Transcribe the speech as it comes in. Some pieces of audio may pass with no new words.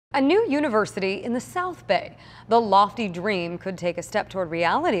A new university in the South Bay. The lofty dream could take a step toward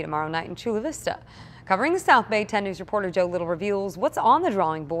reality tomorrow night in Chula Vista. Covering the South Bay, 10 News reporter Joe Little reveals what's on the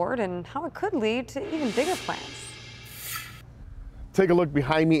drawing board and how it could lead to even bigger plans. Take a look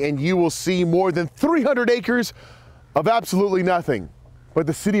behind me and you will see more than 300 acres of absolutely nothing. But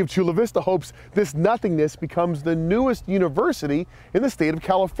the city of Chula Vista hopes this nothingness becomes the newest university in the state of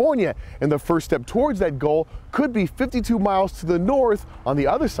California. And the first step towards that goal could be 52 miles to the north on the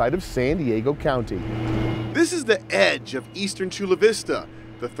other side of San Diego County. This is the edge of eastern Chula Vista.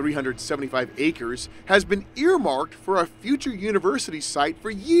 The 375 acres has been earmarked for a future university site for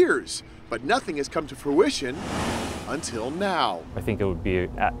years, but nothing has come to fruition until now. I think it would be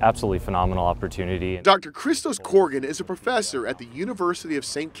an absolutely phenomenal opportunity. Dr. Christos Corrigan is a professor at the University of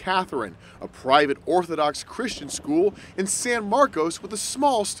St. Catherine, a private Orthodox Christian school in San Marcos with a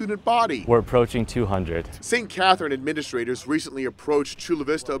small student body. We're approaching 200. St. Catherine administrators recently approached Chula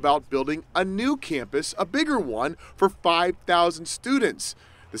Vista about building a new campus, a bigger one, for 5,000 students.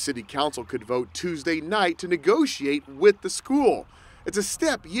 The city council could vote Tuesday night to negotiate with the school. It's a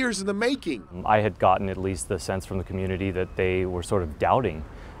step years in the making. I had gotten at least the sense from the community that they were sort of doubting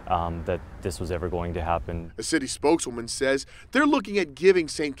that this was ever going to happen. A city spokeswoman says they're looking at giving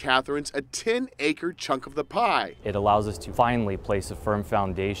St. Catherine's a 10-acre chunk of the pie. It allows us to finally place a firm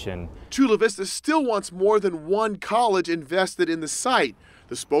foundation. Chula Vista still wants more than one college invested in the site.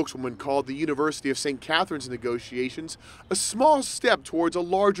 The spokeswoman called the University of St. Catherine's negotiations a small step towards a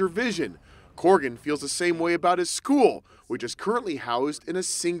larger vision. Corrigan feels the same way about his school, which is currently housed in a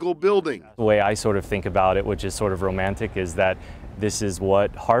single building. The way I sort of think about it, which is sort of romantic, is that this is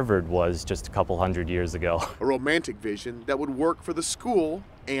what Harvard was just a couple hundred years ago. A romantic vision that would work for the school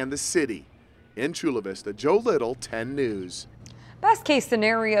and the city. In Chula Vista, Joe Little, 10 News. Best case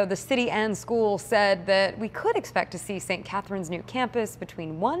scenario, the city and school said that we could expect to see St. Catherine's new campus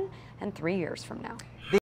between 1 and 3 years from now.